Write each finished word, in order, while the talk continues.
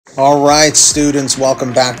All right, students,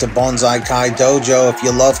 welcome back to Bonsai Kai Dojo. If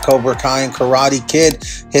you love Cobra Kai and Karate Kid,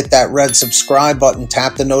 hit that red subscribe button,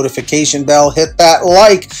 tap the notification bell, hit that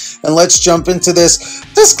like, and let's jump into this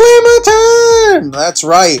disclaimer time. That's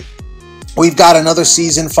right. We've got another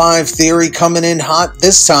Season 5 theory coming in hot,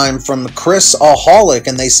 this time from Chris Aholic,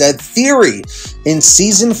 and they said, theory, in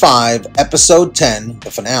Season 5, Episode 10, the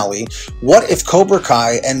finale, what if Cobra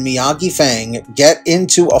Kai and Miyagi-Fang get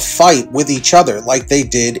into a fight with each other like they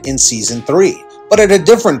did in Season 3, but at a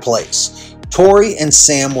different place? Tori and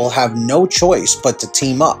Sam will have no choice but to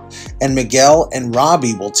team up, and Miguel and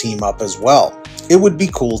Robbie will team up as well. It would be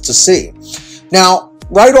cool to see. Now,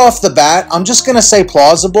 right off the bat, I'm just going to say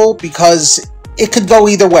plausible because it could go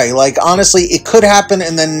either way. Like, honestly, it could happen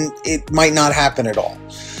and then it might not happen at all.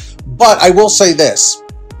 But I will say this.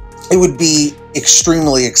 It would be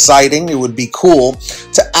extremely exciting. It would be cool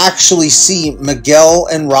to actually see Miguel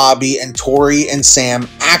and Robbie and Tori and Sam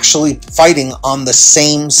actually fighting on the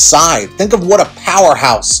same side. Think of what a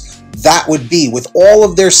powerhouse that would be with all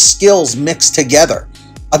of their skills mixed together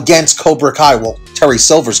against Cobra Kai. Well, Terry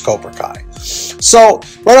Silver's Cobra Kai. So,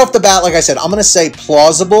 right off the bat, like I said, I'm going to say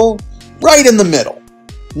plausible, right in the middle.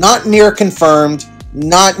 Not near confirmed,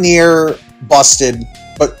 not near busted,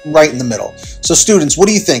 but right in the middle. So, students, what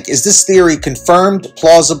do you think? Is this theory confirmed,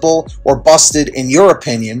 plausible, or busted in your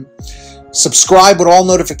opinion? Subscribe with all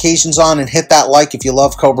notifications on and hit that like if you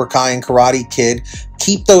love Cobra Kai and Karate Kid.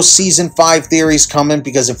 Keep those Season 5 theories coming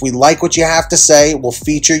because if we like what you have to say, we'll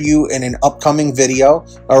feature you in an upcoming video,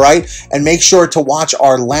 all right? And make sure to watch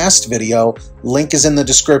our last video. Link is in the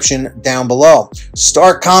description down below.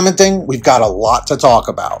 Start commenting. We've got a lot to talk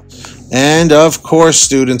about. And of course,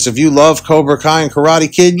 students, if you love Cobra Kai and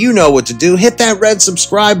Karate Kid, you know what to do. Hit that red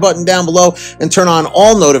subscribe button down below and turn on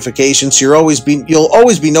all notifications. You'll always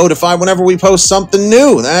be notified whenever we post something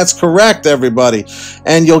new. That's correct, everybody.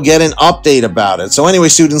 And you'll get an update about it. So anyway,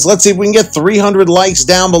 students, let's see if we can get 300 likes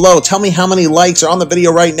down below. Tell me how many likes are on the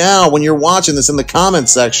video right now when you're watching this in the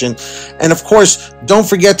comments section. And of course, don't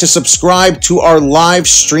forget to subscribe to our live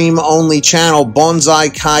stream only channel,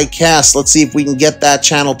 Bonsai Kai Cast. Let's see if we can get that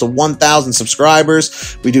channel to 1,000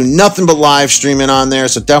 subscribers. We do nothing but live streaming on there,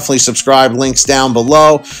 so definitely subscribe. Links down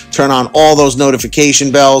below. Turn on all those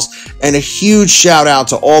notification bells. And a huge shout out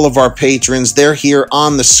to all of our patrons. They're here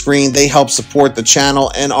on the screen. They help support the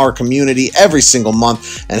channel and our community every single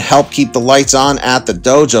month and help keep the lights on at the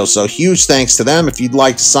dojo. So huge thanks to them. If you'd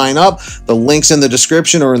like to sign up, the link's in the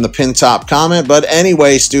description or in the pinned top comment. But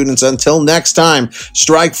anyway, students, until next time,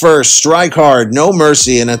 strike first, strike hard, no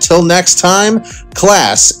mercy. And until next time,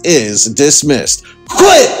 class is dismissed.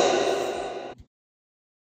 Quit!